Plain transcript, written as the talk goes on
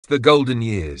The Golden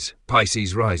Years,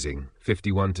 Pisces Rising,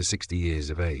 51 to 60 years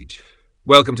of age.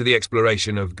 Welcome to the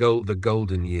exploration of the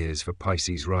Golden Years for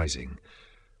Pisces Rising.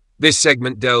 This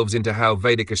segment delves into how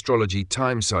Vedic astrology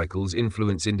time cycles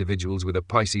influence individuals with a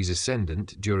Pisces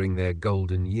ascendant during their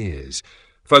golden years,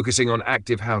 focusing on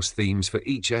active house themes for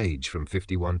each age from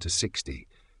 51 to 60.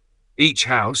 Each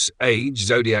house, age,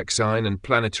 zodiac sign, and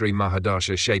planetary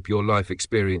mahadasha shape your life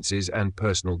experiences and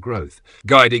personal growth,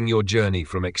 guiding your journey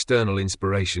from external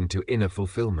inspiration to inner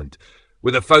fulfillment,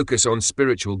 with a focus on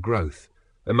spiritual growth,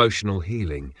 emotional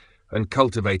healing, and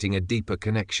cultivating a deeper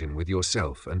connection with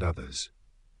yourself and others.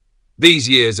 These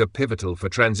years are pivotal for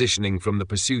transitioning from the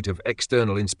pursuit of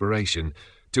external inspiration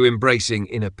to embracing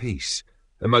inner peace,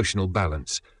 emotional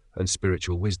balance, and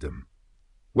spiritual wisdom.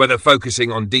 Whether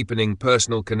focusing on deepening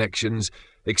personal connections,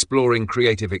 exploring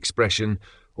creative expression,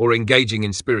 or engaging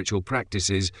in spiritual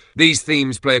practices, these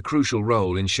themes play a crucial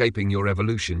role in shaping your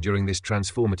evolution during this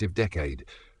transformative decade.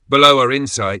 Below are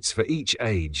insights for each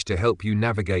age to help you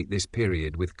navigate this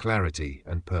period with clarity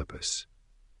and purpose.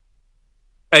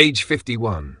 Age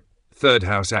 51, third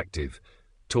house active,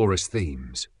 Taurus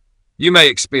themes. You may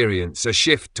experience a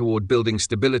shift toward building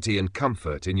stability and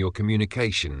comfort in your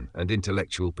communication and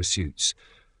intellectual pursuits.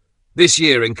 This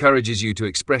year encourages you to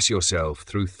express yourself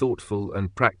through thoughtful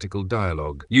and practical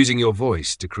dialogue, using your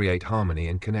voice to create harmony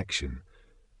and connection.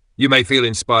 You may feel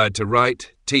inspired to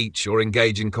write, teach, or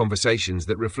engage in conversations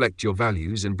that reflect your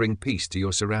values and bring peace to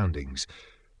your surroundings.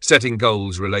 Setting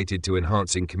goals related to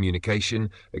enhancing communication,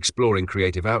 exploring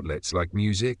creative outlets like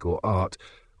music or art,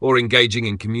 or engaging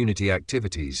in community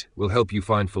activities will help you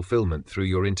find fulfillment through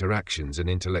your interactions and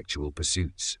intellectual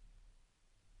pursuits.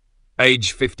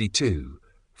 Age 52.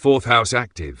 Fourth house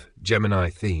active, Gemini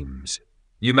themes.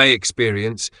 You may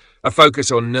experience a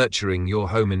focus on nurturing your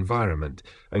home environment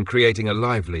and creating a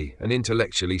lively and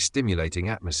intellectually stimulating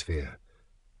atmosphere.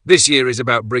 This year is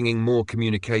about bringing more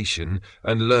communication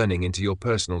and learning into your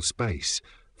personal space,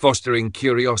 fostering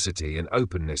curiosity and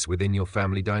openness within your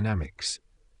family dynamics.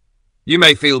 You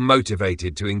may feel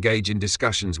motivated to engage in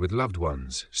discussions with loved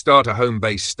ones, start a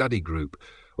home-based study group,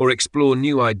 or explore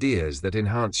new ideas that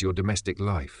enhance your domestic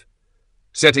life.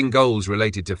 Setting goals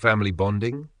related to family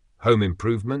bonding, home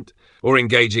improvement, or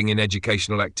engaging in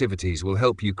educational activities will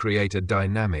help you create a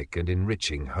dynamic and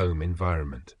enriching home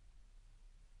environment.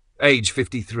 Age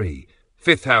 53,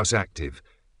 fifth house active,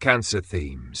 Cancer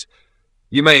themes.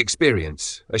 You may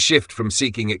experience a shift from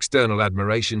seeking external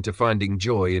admiration to finding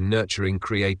joy in nurturing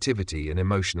creativity and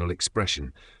emotional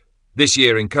expression. This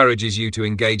year encourages you to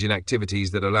engage in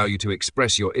activities that allow you to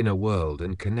express your inner world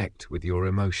and connect with your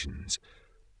emotions.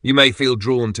 You may feel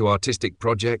drawn to artistic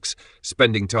projects,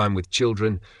 spending time with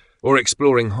children, or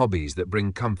exploring hobbies that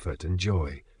bring comfort and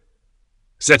joy.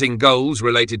 Setting goals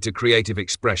related to creative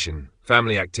expression,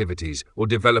 family activities, or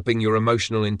developing your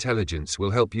emotional intelligence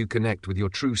will help you connect with your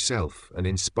true self and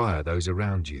inspire those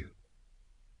around you.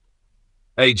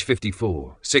 Age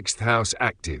 54, sixth house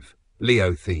active,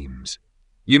 Leo themes.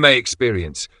 You may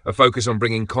experience a focus on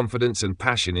bringing confidence and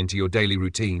passion into your daily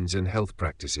routines and health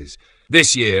practices.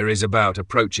 This year is about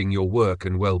approaching your work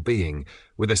and well-being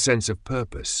with a sense of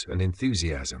purpose and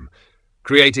enthusiasm,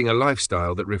 creating a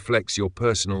lifestyle that reflects your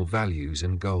personal values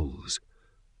and goals.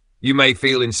 You may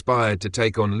feel inspired to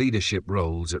take on leadership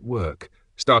roles at work,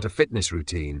 start a fitness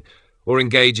routine, or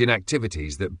engage in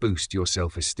activities that boost your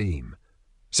self-esteem.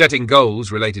 Setting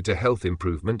goals related to health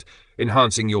improvement,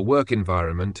 enhancing your work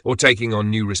environment, or taking on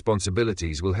new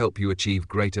responsibilities will help you achieve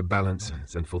greater balance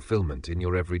and fulfillment in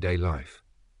your everyday life.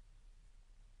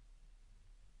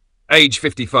 Age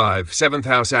 55, seventh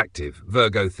house active,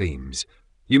 Virgo themes.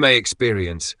 You may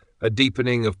experience a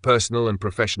deepening of personal and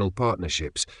professional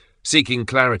partnerships, seeking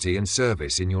clarity and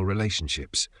service in your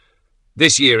relationships.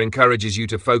 This year encourages you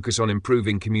to focus on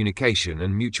improving communication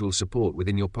and mutual support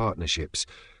within your partnerships,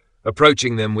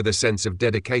 approaching them with a sense of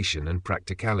dedication and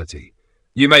practicality.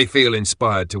 You may feel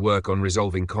inspired to work on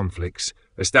resolving conflicts,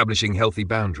 establishing healthy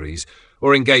boundaries,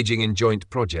 or engaging in joint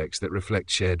projects that reflect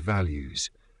shared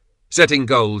values. Setting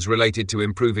goals related to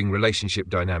improving relationship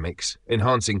dynamics,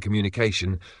 enhancing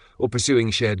communication, or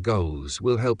pursuing shared goals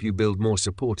will help you build more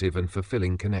supportive and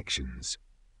fulfilling connections.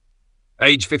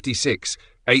 Age 56,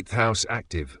 eighth house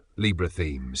active, Libra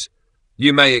themes.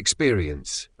 You may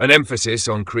experience an emphasis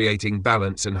on creating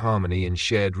balance and harmony in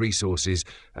shared resources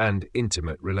and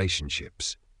intimate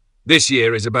relationships. This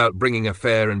year is about bringing a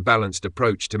fair and balanced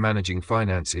approach to managing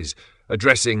finances,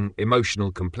 addressing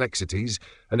emotional complexities,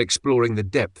 and exploring the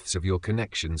depths of your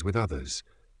connections with others.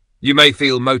 You may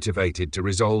feel motivated to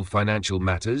resolve financial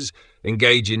matters,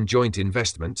 engage in joint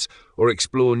investments, or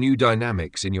explore new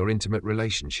dynamics in your intimate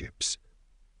relationships.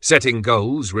 Setting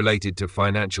goals related to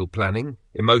financial planning,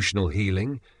 emotional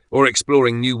healing, or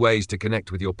exploring new ways to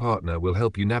connect with your partner will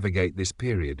help you navigate this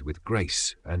period with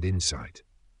grace and insight.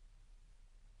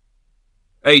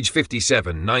 Age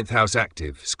 57, ninth house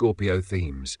active, Scorpio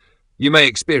themes. You may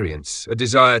experience a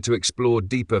desire to explore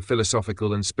deeper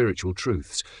philosophical and spiritual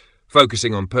truths,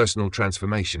 focusing on personal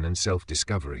transformation and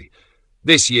self-discovery.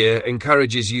 This year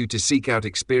encourages you to seek out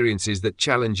experiences that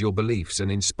challenge your beliefs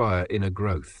and inspire inner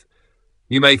growth.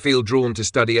 You may feel drawn to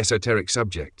study esoteric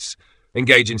subjects,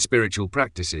 engage in spiritual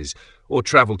practices, or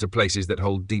travel to places that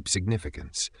hold deep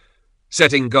significance.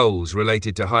 Setting goals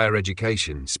related to higher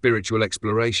education, spiritual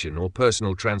exploration, or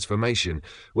personal transformation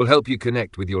will help you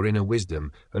connect with your inner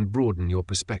wisdom and broaden your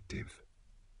perspective.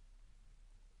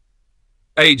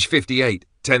 Age 58,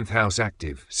 10th house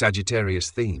active,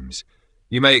 Sagittarius themes.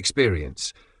 You may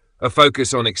experience a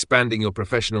focus on expanding your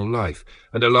professional life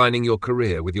and aligning your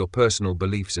career with your personal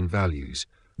beliefs and values.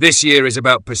 This year is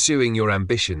about pursuing your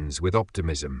ambitions with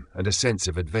optimism and a sense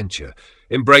of adventure,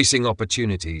 embracing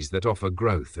opportunities that offer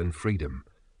growth and freedom.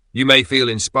 You may feel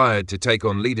inspired to take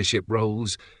on leadership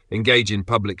roles, engage in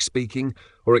public speaking,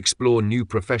 or explore new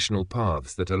professional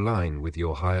paths that align with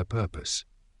your higher purpose.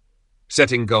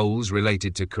 Setting goals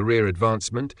related to career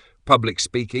advancement, public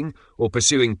speaking, or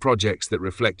pursuing projects that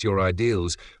reflect your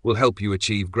ideals will help you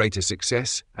achieve greater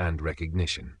success and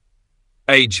recognition.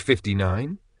 Age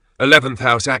 59, 11th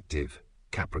house active,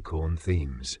 Capricorn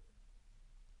themes.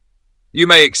 You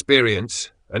may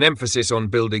experience an emphasis on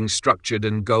building structured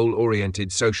and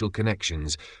goal-oriented social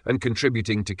connections and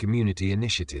contributing to community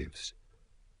initiatives.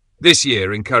 This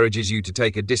year encourages you to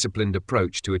take a disciplined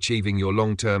approach to achieving your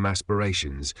long-term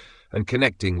aspirations and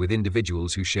connecting with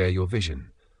individuals who share your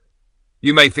vision.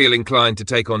 You may feel inclined to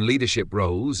take on leadership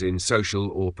roles in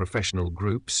social or professional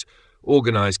groups,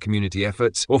 organize community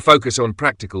efforts, or focus on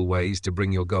practical ways to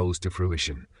bring your goals to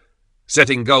fruition.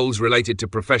 Setting goals related to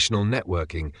professional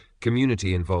networking,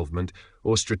 community involvement,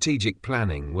 or strategic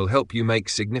planning will help you make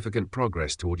significant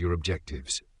progress toward your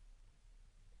objectives.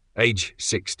 Age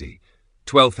 60,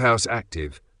 12th house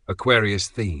active, Aquarius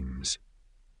themes.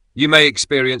 You may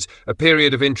experience a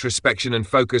period of introspection and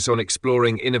focus on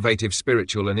exploring innovative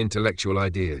spiritual and intellectual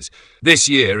ideas. This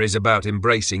year is about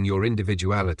embracing your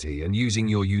individuality and using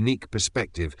your unique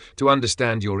perspective to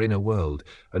understand your inner world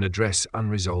and address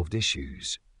unresolved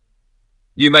issues.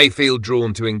 You may feel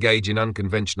drawn to engage in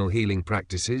unconventional healing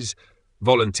practices,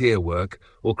 volunteer work,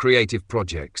 or creative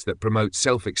projects that promote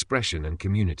self-expression and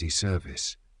community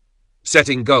service.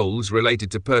 Setting goals related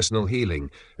to personal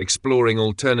healing, exploring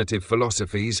alternative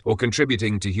philosophies, or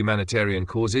contributing to humanitarian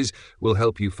causes will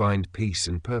help you find peace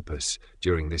and purpose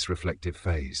during this reflective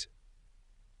phase.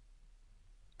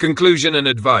 Conclusion and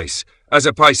advice. As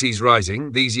a Pisces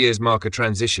rising, these years mark a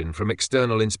transition from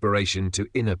external inspiration to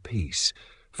inner peace,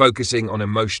 focusing on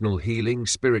emotional healing,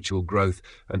 spiritual growth,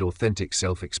 and authentic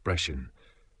self-expression.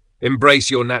 Embrace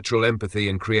your natural empathy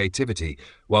and creativity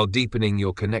while deepening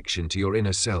your connection to your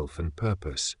inner self and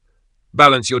purpose.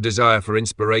 Balance your desire for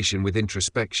inspiration with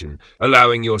introspection,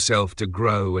 allowing yourself to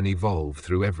grow and evolve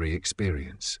through every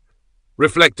experience.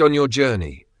 Reflect on your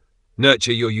journey,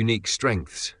 nurture your unique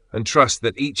strengths, and trust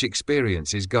that each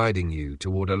experience is guiding you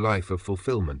toward a life of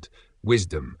fulfillment,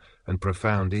 wisdom, and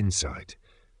profound insight,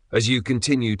 as you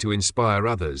continue to inspire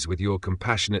others with your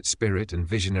compassionate spirit and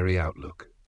visionary outlook.